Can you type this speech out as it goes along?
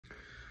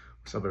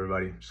What's up,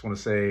 everybody? Just want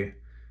to say,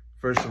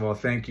 first of all,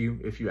 thank you.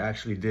 If you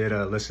actually did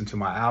listen to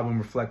my album,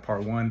 Reflect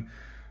Part 1,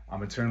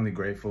 I'm eternally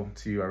grateful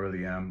to you. I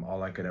really am.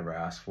 All I could ever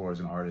ask for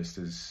as an artist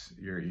is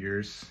your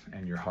ears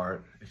and your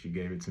heart. If you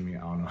gave it to me,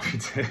 I don't know if you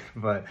did,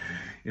 but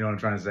you know what I'm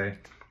trying to say.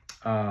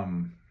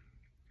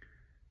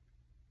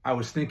 I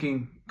was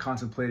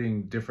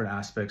contemplating different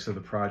aspects of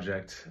the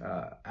project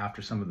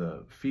after some of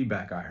the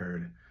feedback I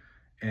heard.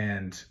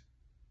 And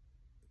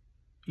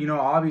you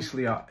know,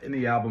 obviously in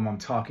the album, I'm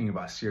talking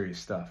about serious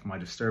stuff. My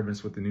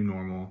disturbance with the new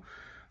normal,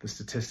 the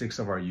statistics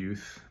of our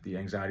youth, the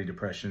anxiety,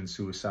 depression,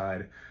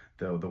 suicide,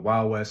 the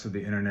Wild West of the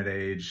internet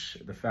age,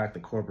 the fact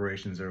that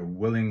corporations are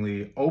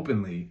willingly,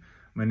 openly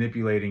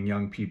manipulating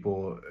young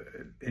people,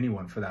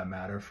 anyone for that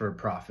matter, for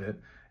profit,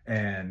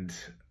 and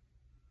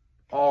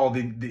all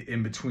the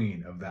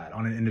in-between of that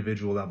on an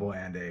individual level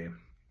and a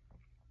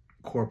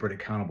corporate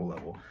accountable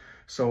level.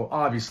 So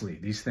obviously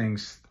these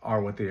things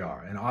are what they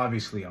are, and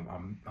obviously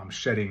I'm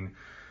shedding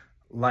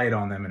light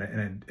on them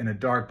in a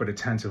dark but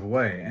attentive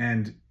way.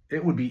 And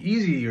it would be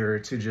easier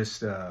to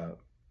just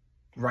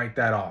write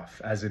that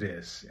off as it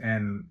is.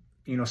 And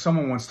you know,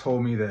 someone once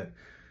told me that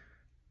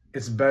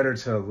it's better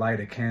to light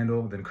a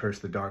candle than curse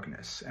the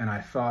darkness. And I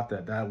thought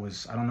that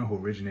was, I don't know who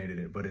originated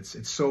it, but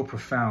it's so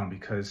profound,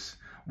 because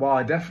while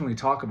I definitely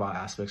talk about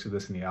aspects of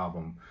this in the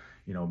album,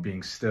 you know,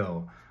 being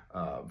still,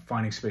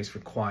 finding space for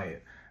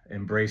quiet,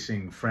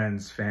 embracing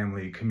friends,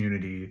 family,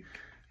 community,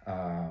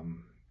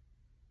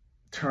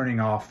 turning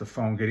off the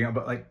phone, getting up,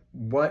 but like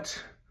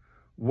what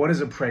is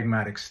a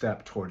pragmatic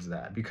step towards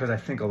that? Because I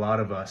think a lot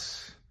of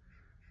us,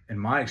 in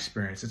my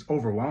experience, it's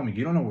overwhelming.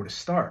 You don't know where to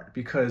start,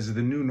 because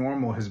the new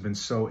normal has been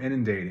so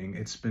inundating,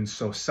 it's been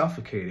so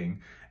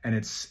suffocating, and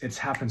it's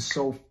happened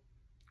so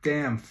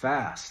damn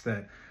fast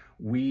that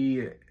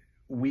we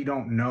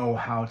don't know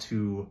how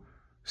to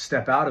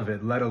step out of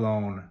it, let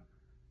alone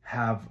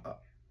have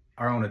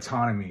our own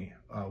autonomy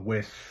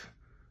with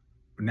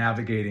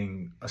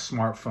navigating a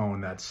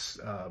smartphone that's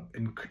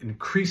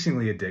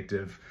increasingly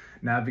addictive,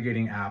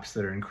 navigating apps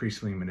that are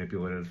increasingly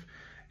manipulative,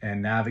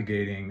 and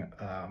navigating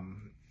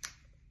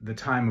the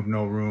time of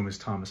no room, as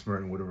Thomas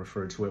Merton would have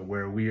referred to it,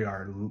 where we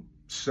are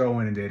so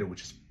inundated with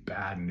just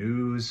bad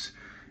news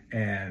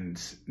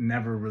and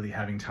never really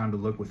having time to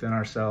look within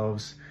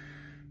ourselves.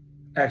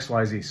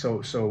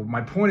 XYZ. So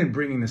my point in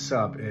bringing this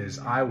up is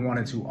I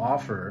wanted to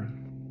offer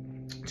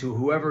to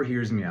whoever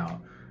hears me out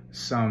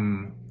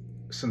some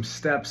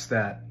steps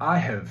that I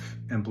have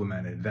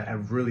implemented that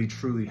have really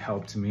truly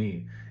helped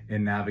me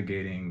in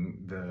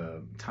navigating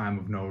the time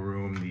of no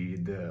room,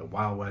 the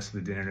Wild West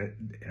of the internet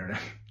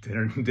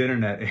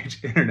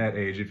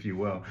age, if you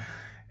will.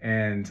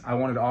 And I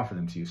wanted to offer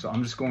them to you. So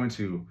I'm just going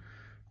to,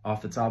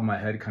 off the top of my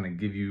head, kind of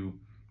give you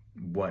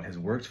what has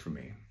worked for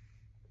me.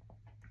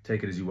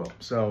 Take it as you will.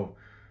 So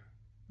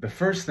the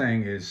first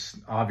thing is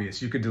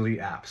obvious. You could delete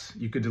apps.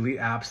 You could delete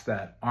apps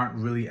that aren't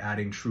really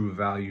adding true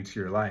value to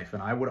your life.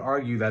 And I would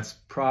argue that's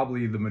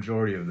probably the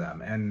majority of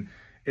them. And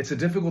it's a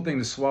difficult thing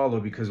to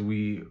swallow, because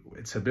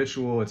it's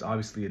habitual, it's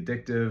obviously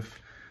addictive.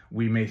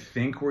 We may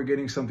think we're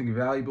getting something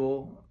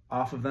valuable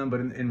off of them, but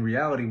in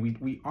reality,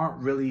 we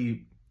aren't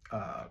really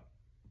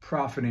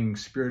profiting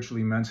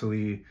spiritually,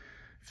 mentally,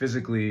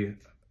 physically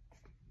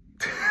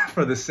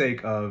for the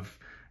sake of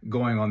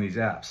going on these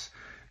apps.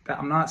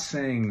 I'm not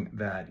saying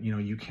that, you know,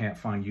 you can't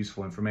find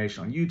useful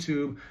information on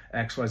YouTube,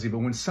 XYZ, but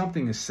when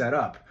something is set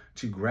up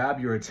to grab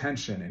your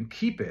attention and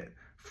keep it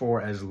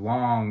for as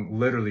long,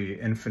 literally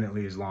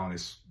infinitely as long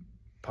as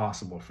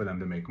possible for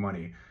them to make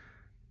money,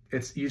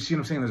 you see what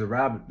I'm saying? There's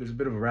a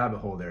bit of a rabbit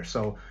hole there.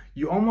 So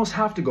you almost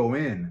have to go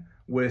in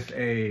with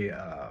a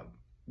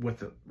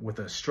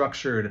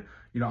structured,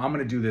 you know, I'm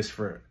going to do this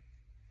for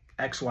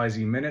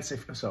XYZ minutes.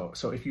 So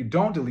if you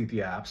don't delete the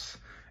apps,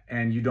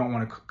 and you don't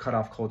want to cut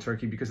off cold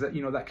turkey, because that,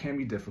 you know, that can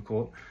be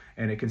difficult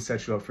and it can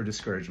set you up for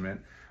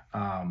discouragement.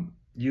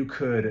 You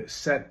could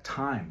set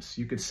times.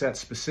 You could set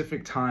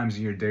specific times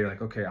in your day,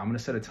 like, okay, I'm going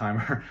to set a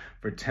timer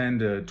for 10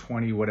 to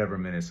 20 whatever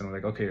minutes. And I'm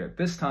like, okay, at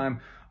this time,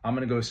 I'm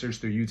going to go search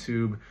through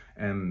YouTube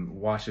and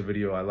watch a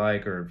video I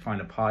like, or find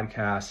a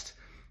podcast,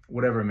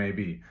 whatever it may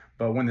be.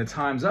 But when the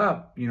time's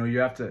up, you know, you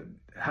have to,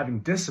 having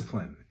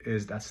discipline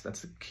that's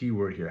the key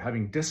word here.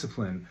 Having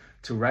discipline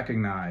to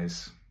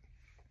recognize,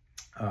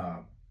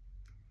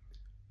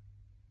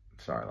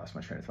 sorry, I lost my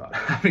train of thought.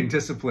 Having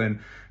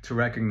discipline to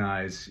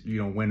recognize,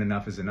 you know, when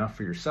enough is enough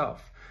for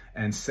yourself,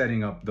 and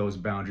setting up those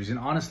boundaries, and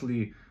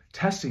honestly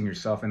testing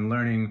yourself and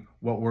learning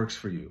what works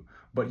for you.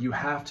 But you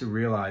have to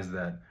realize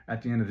that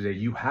at the end of the day,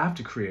 you have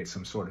to create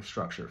some sort of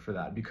structure for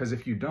that, because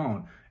if you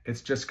don't, it's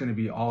just going to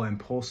be all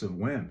impulsive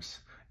whims.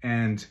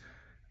 And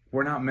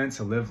we're not meant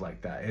to live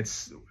like that.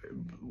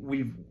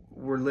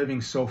 We're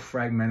living so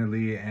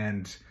fragmentedly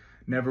and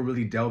never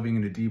really delving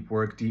into deep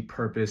work, deep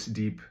purpose,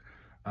 deep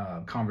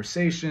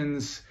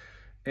conversations,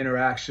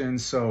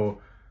 interactions. So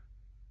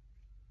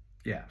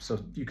yeah, so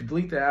you could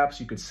delete the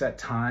apps, you could set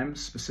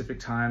times, specific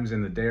times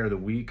in the day or the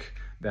week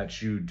that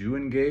you do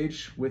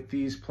engage with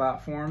these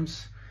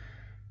platforms.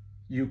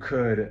 You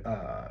could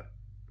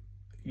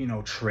you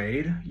know,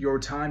 trade your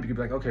time. You could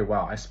be like, okay,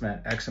 wow, I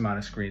spent X amount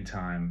of screen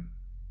time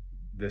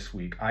this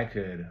week. I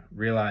could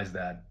realize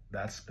that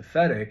that's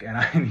pathetic, and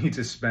I need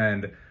to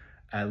spend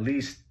at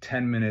least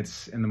 10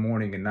 minutes in the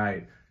morning and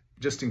night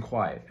just in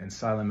quiet and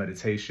silent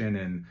meditation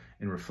and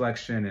in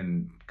reflection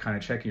and kind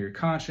of checking your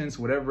conscience,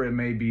 whatever it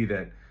may be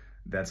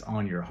that's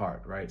on your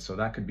heart, right? So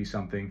that could be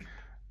something.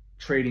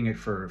 Trading it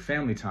for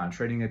family time,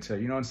 trading it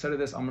to, you know, instead of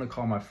this, I'm gonna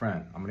call my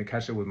friend. I'm gonna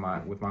catch up with my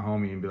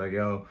homie and be like,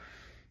 yo,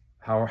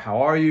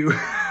 how are you?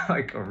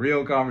 Like a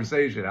real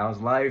conversation.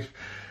 How's life?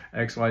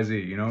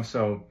 XYZ, you know?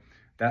 So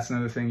that's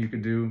another thing you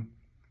could do.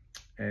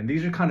 And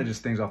these are kind of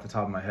just things off the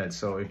top of my head.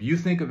 So if you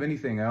think of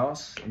anything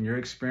else in your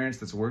experience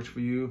that's worked for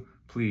you,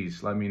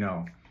 please let me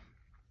know.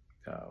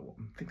 I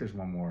think there's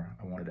one more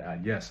I wanted to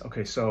add. Yes.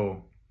 Okay.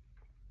 So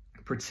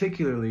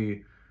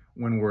particularly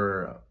when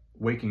we're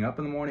waking up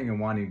in the morning and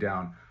winding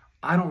down,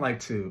 I don't like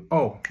to,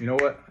 oh, you know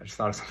what? I just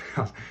thought of something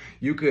else.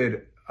 You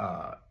could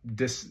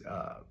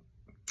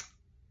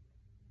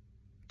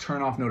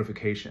turn off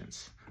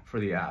notifications for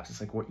the apps.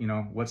 It's like, what, you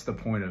know, what's the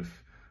point of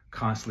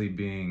constantly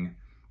being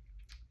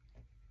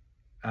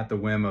at the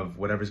whim of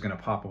whatever's going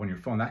to pop up on your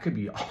phone? That could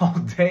be all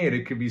day, and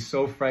it could be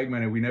so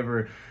fragmented. We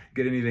never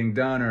get anything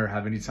done or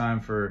have any time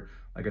for,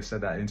 like I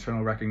said, that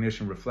internal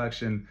recognition,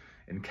 reflection,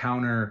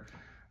 encounter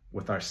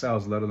with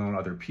ourselves, let alone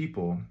other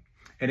people.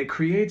 And it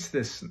creates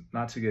this,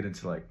 not to get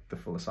into like the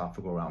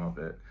philosophical realm of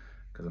it,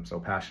 because I'm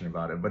so passionate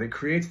about it, but it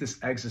creates this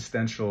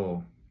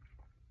existential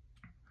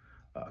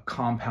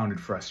compounded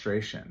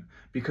frustration,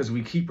 because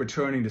we keep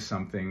returning to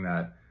something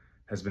that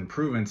has been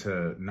proven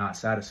to not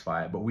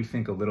satisfy it, but we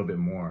think a little bit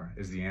more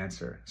is the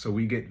answer. So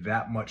we get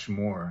that much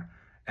more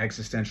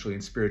existentially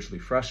and spiritually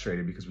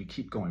frustrated because we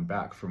keep going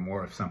back for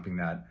more of something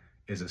that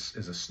is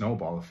a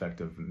snowball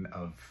effect of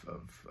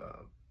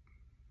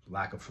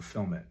lack of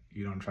fulfillment.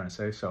 You know what I'm trying to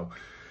say? So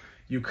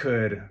you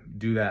could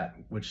do that,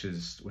 which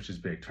is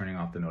big, turning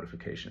off the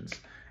notifications.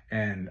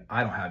 And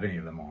I don't have any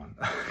of them on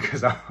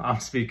because I'm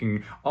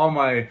speaking, all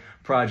my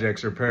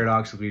projects are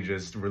paradoxically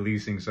just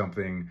releasing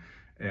something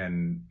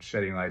and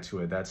shedding light to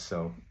it. That's,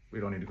 so we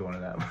don't need to go into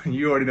that.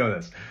 You already know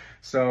this.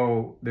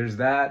 So there's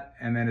that.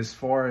 And then as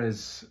far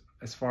as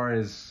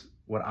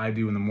what I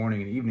do in the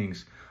morning and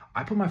evenings,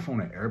 I put my phone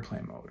in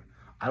airplane mode.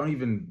 I don't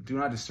even, do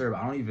not disturb.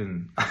 I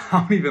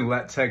don't even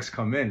let text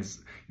come in. You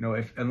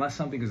know, unless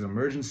something is an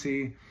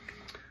emergency,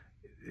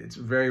 it's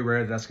very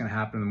rare that's going to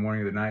happen in the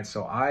morning or the night.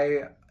 So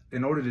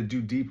in order to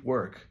do deep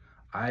work,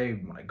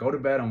 when I go to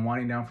bed, I'm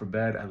winding down for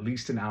bed at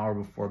least an hour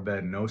before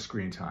bed, no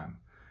screen time.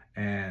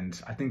 And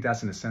I think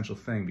that's an essential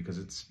thing because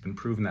it's been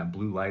proven that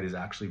blue light is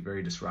actually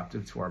very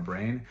disruptive to our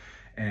brain.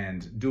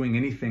 And doing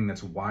anything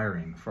that's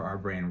wiring for our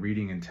brain,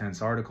 reading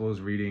intense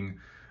articles,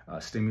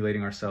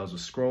 stimulating ourselves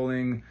with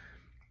scrolling,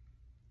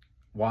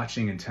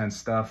 watching intense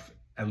stuff,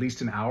 at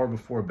least an hour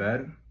before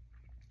bed,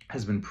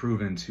 has been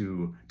proven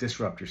to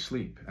disrupt your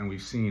sleep. And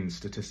we've seen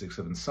statistics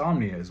of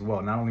insomnia as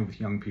well, not only with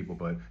young people,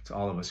 but to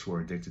all of us who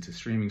are addicted to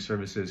streaming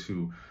services,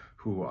 who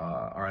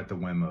are at the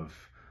whim of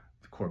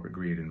corporate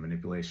greed and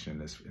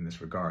manipulation in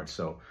this regard.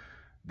 So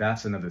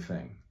that's another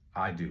thing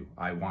I do.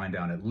 I wind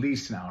down at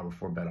least an hour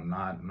before bed. I'm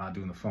not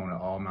doing the phone at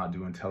all. I'm not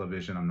doing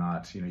television. I'm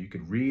not, you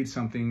could read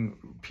something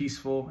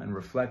peaceful and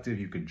reflective.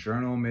 You could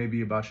journal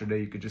maybe about your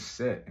day. You could just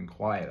sit and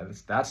quiet.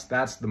 That's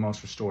the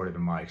most restorative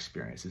in my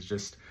experience. It's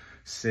just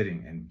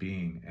sitting and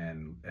being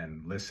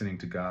and listening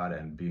to God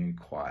and being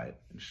quiet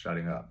and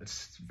shutting up.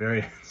 It's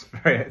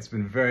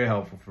been very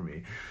helpful for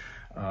me.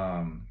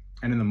 And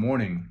in the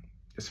morning,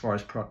 as far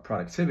as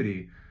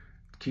productivity,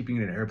 keeping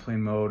it in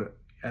airplane mode,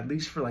 at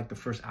least for like the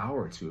first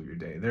hour or two of your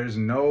day. There's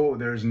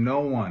no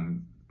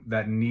one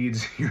that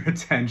needs your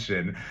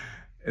attention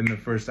in the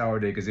first hour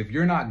of the day, because if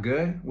you're not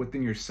good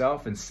within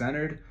yourself and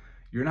centered,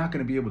 you're not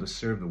going to be able to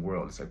serve the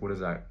world. It's like, what is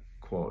that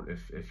quote?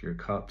 If your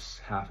cup's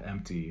half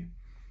empty,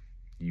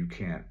 you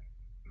can't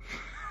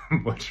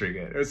butchering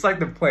it. It's like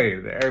the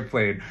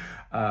airplane.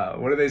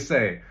 What do they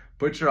say?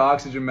 Put your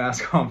oxygen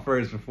mask on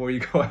first before you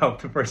go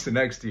help the person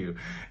next to you.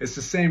 It's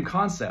the same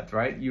concept,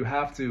 right? We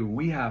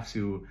have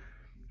to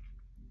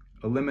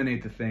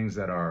eliminate the things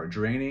that are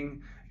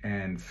draining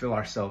and fill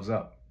ourselves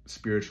up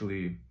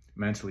spiritually,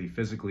 mentally,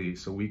 physically,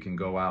 so we can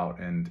go out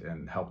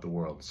and help the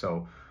world.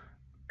 So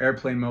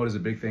airplane mode is a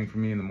big thing for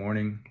me in the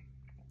morning,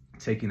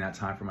 taking that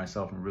time for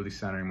myself and really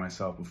centering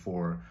myself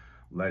before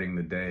letting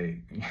the day,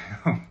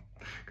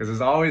 because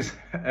as always,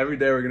 every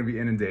day we're going to be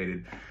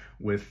inundated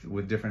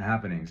with different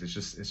happenings. It's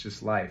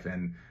just life.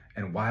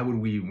 And why would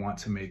we want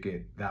to make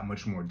it that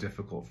much more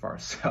difficult for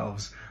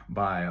ourselves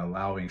by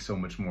allowing so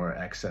much more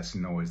excess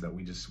noise that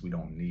we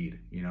don't need,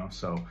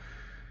 So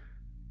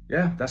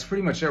yeah, that's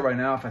pretty much it right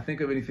now. If I think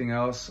of anything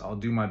else, I'll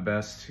do my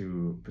best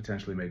to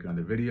potentially make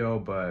another video,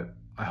 but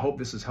I hope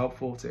this is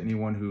helpful to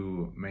anyone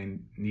who may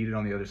need it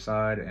on the other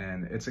side.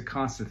 And it's a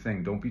constant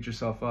thing. Don't beat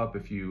yourself up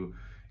if you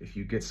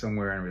get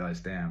somewhere and realize,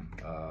 damn,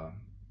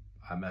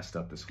 I messed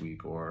up this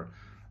week, or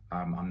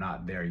I'm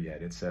not there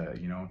yet. It's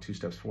 2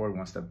 steps forward,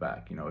 1 step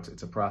back.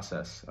 It's a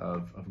process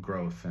of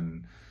growth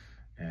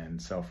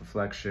and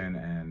self-reflection,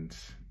 and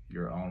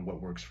your own,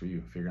 what works for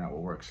you, figuring out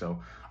what works. So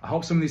I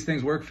hope some of these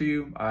things work for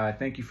you. I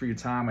thank you for your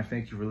time. I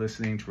thank you for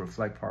listening to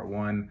Reflect Part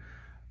 1.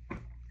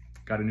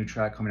 Got a new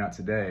track coming out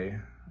today.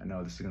 I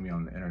know this is gonna be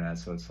on the internet,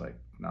 so it's like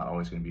not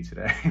always gonna be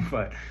today,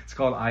 but it's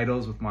called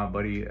Idols with my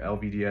buddy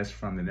LVDS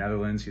from the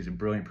Netherlands. He's a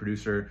brilliant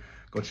producer.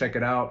 Go check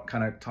it out,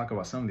 kind of talk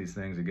about some of these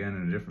things again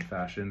in a different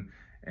fashion,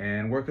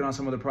 and working on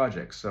some other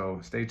projects. So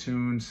stay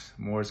tuned,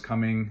 more is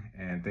coming,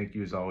 and thank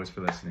you as always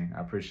for listening.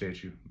 I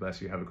appreciate you.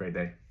 Bless you, have a great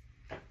day.